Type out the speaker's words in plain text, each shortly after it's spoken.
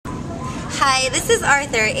Hi, this is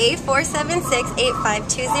Arthur,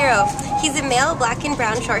 A4768520. He's a male black and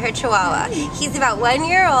brown short-haired Chihuahua. He's about 1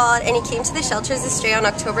 year old and he came to the shelter as a stray on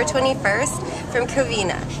October 21st from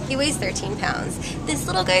Covina. He weighs 13 pounds. This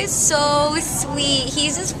little guy is so sweet.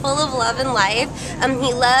 He's just full of love and life.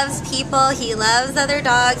 He loves people, he loves other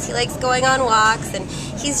dogs, he likes going on walks, and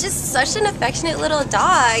he's just such an affectionate little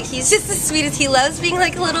dog. He's just the sweetest. He loves being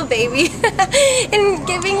like a little baby and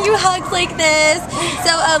giving you hugs like this.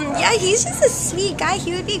 So yeah, he's just a sweet guy.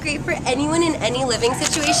 He would be great for anyone in any living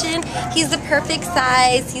situation. He's the perfect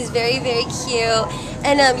size. He's very, very cute.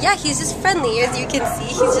 And yeah, he's just friendly, as you can see.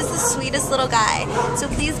 He's just the sweetest little guy. So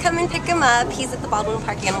please come and pick him up. He's at the Baldwin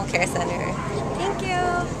Park Animal Care Center. Thank you.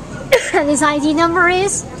 His ID number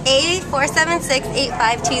is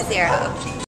A4768520.